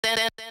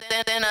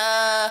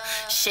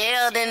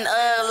Sheldon,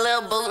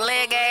 little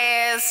bootleg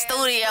ass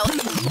studio.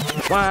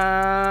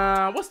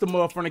 Wow, what's the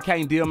motherfucking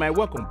Kane deal, man?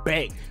 Welcome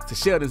back to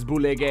Sheldon's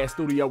bootleg ass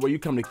studio, where you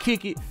come to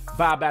kick it,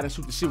 vibe out, and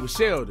shoot the shit with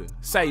Sheldon.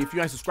 Say, if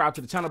you ain't subscribed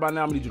to the channel by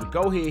now, I'm gonna need you to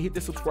go ahead, hit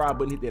that subscribe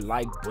button, hit that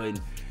like button,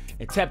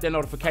 and tap that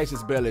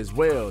notifications bell as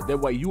well. That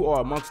way you are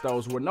amongst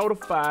those who are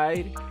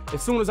notified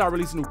as soon as I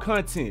release new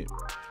content.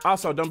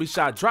 Also, don't be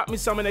shy, drop me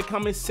some in that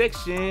comment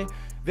section.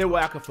 That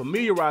way I can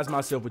familiarize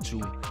myself with you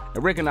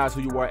and recognize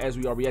who you are as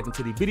we are reacting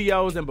to these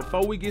videos. And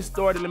before we get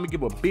started, let me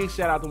give a big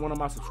shout out to one of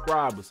my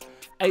subscribers,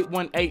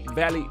 818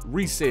 Valley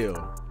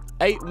Resale.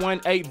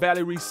 818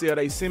 Valley Resale,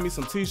 they sent me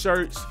some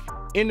t-shirts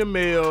in the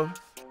mail.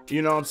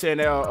 You know what I'm saying?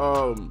 They're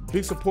a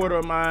big supporter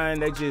of mine.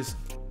 They just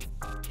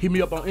hit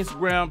me up on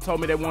Instagram,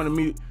 told me they wanted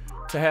me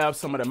to have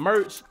some of the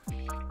merch,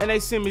 and they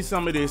sent me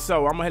some of this.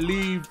 So I'm gonna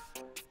leave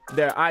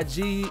their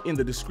IG in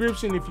the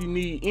description. If you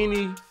need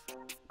any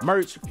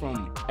merch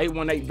from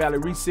 818 Valley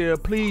Resale,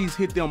 please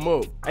hit them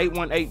up.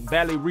 818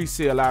 Valley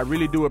Resale, I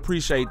really do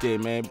appreciate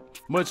that, man.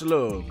 Much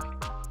love.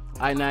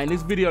 Alright, now in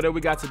this video that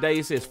we got today,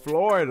 it says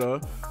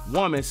Florida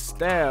woman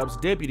stabs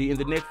deputy in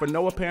the neck for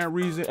no apparent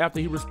reason after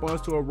he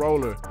responds to a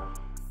rollover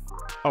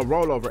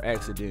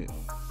accident.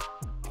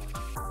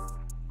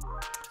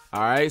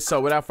 Alright,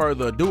 so without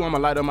further ado, I'm gonna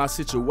light up my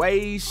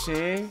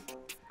situation.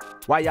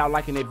 While y'all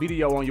liking that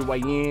video on your way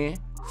in,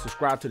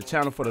 subscribe to the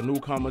channel for the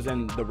newcomers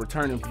and the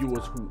returning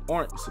viewers who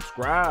aren't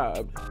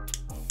subscribed.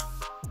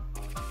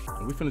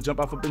 And we finna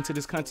jump off up into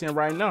this content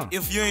right now.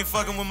 If you ain't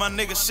fucking with my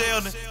nigga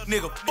Sheldon,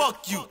 nigga,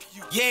 fuck you.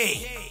 Yeah.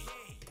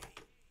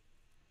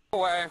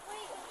 Away.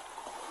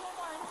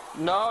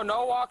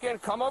 No walking.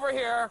 Come over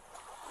here.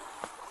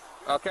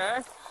 Okay?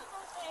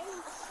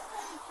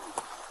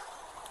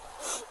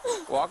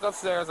 Walk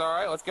upstairs, all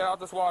right? Let's get out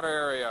this water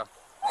area.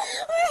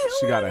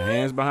 She got her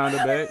hands behind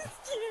her back.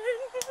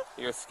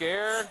 You're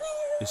scared?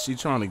 Is she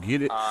trying to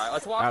get it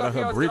let's walk out of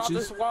her britches? Get out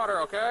this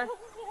water, okay?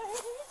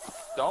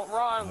 Don't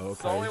run.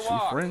 Okay, slowly she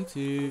walk.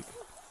 frantic.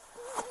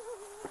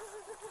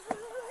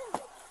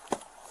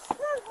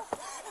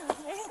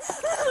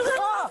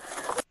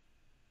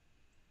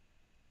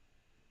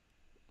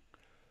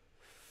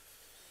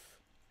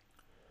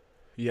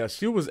 Yeah,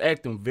 she was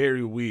acting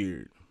very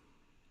weird.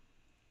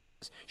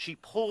 She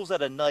pulls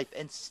out a knife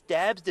and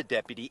stabs the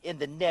deputy in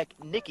the neck,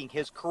 nicking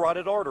his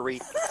carotid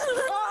artery,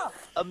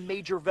 a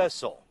major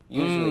vessel.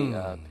 Usually,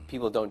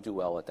 people don't do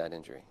well with that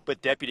injury.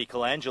 But Deputy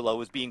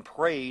Colangelo is being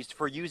praised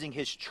for using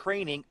his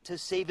training to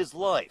save his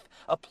life,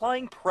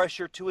 applying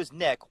pressure to his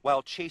neck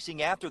while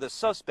chasing after the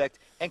suspect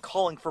and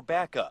calling for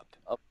backup.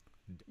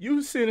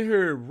 You sitting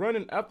here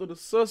running after the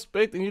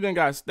suspect and you done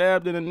got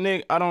stabbed in the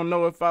neck. I don't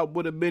know if I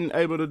would have been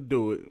able to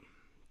do it.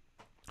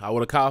 I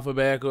would have called for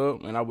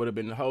backup and I would have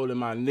been holding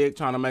my neck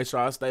trying to make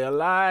sure I stay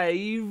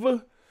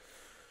alive.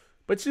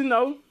 But you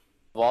know,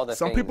 Of all the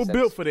some things, people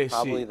built for that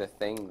probably shit. the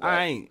thing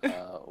I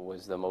that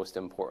was the most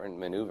important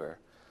maneuver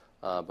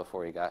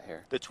before he got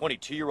here. The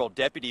 22-year-old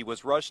deputy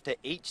was rushed to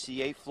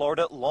HCA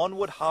Florida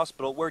Lawnwood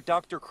Hospital, where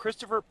Dr.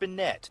 Christopher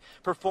Bennett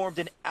performed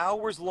an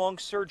hours-long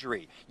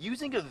surgery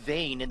using a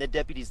vein in the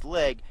deputy's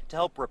leg to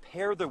help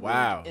repair the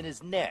wound in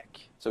his neck.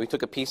 So we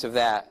took a piece of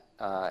that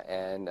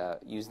and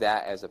used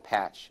that as a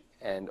patch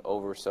and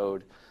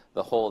oversewed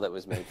the hole that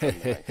was made from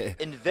the knife.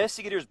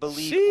 Investigators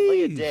believe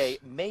Leah Day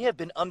may have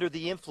been under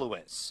the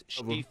influence.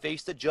 She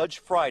faced a judge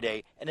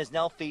Friday and is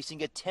now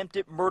facing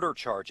attempted murder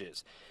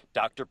charges.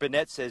 Dr.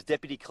 Bennett says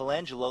Deputy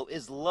Colangelo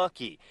is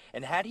lucky,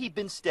 and had he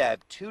been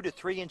stabbed 2 to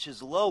 3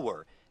 inches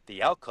lower,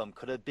 the outcome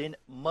could have been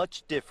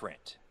much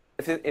different.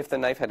 If the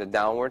knife had a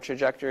downward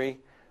trajectory,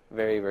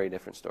 very, very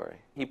different story.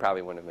 He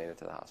probably wouldn't have made it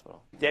to the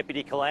hospital.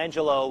 Deputy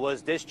Colangelo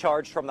was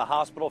discharged from the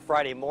hospital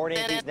Friday morning.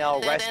 He's now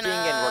resting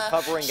and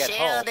recovering at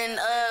home. Sheldon,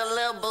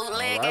 little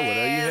bootleg All right, well,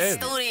 there you ass have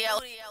it.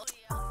 studio.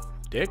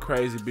 That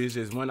crazy bitch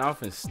just went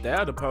off and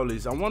stabbed the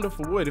police. I wonder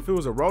for what? If it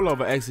was a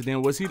rollover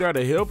accident, was he there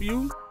to help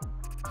you?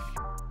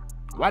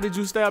 Why did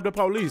you stab the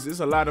police?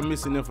 There's a lot of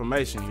missing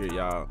information here,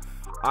 y'all.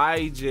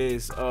 I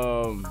just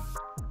I'm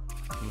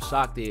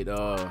shocked at you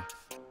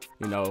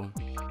know,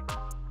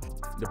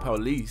 the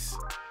police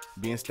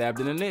being stabbed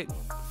in the neck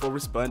for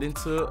responding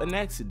to an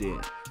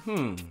accident.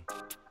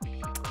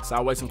 It's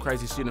always some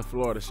crazy shit in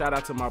Florida. Shout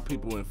out to my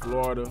people in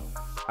Florida.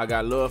 I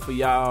got love for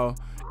y'all,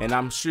 and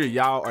I'm sure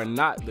y'all are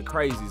not the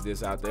crazies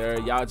that's out there.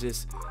 Y'all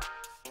just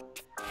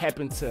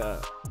happen to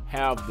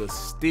have the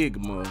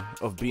stigma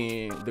of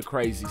being the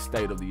crazy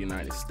state of the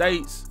United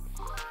States.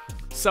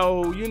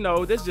 So, you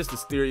know, that's just a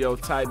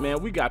stereotype,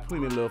 man. We got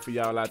plenty of love for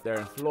y'all out there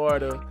in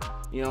Florida.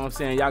 You know what I'm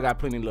saying? Y'all got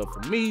plenty of love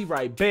for me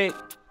right back.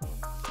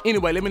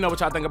 Anyway, let me know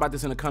what y'all think about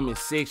this in the comment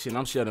section.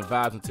 I'm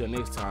SheldonVybez. Until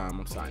next time,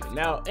 I'm signing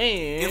out.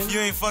 And If you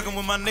ain't fucking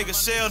with my nigga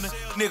Sheldon,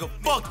 nigga,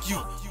 fuck you.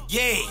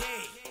 Yeah.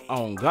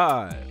 on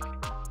God.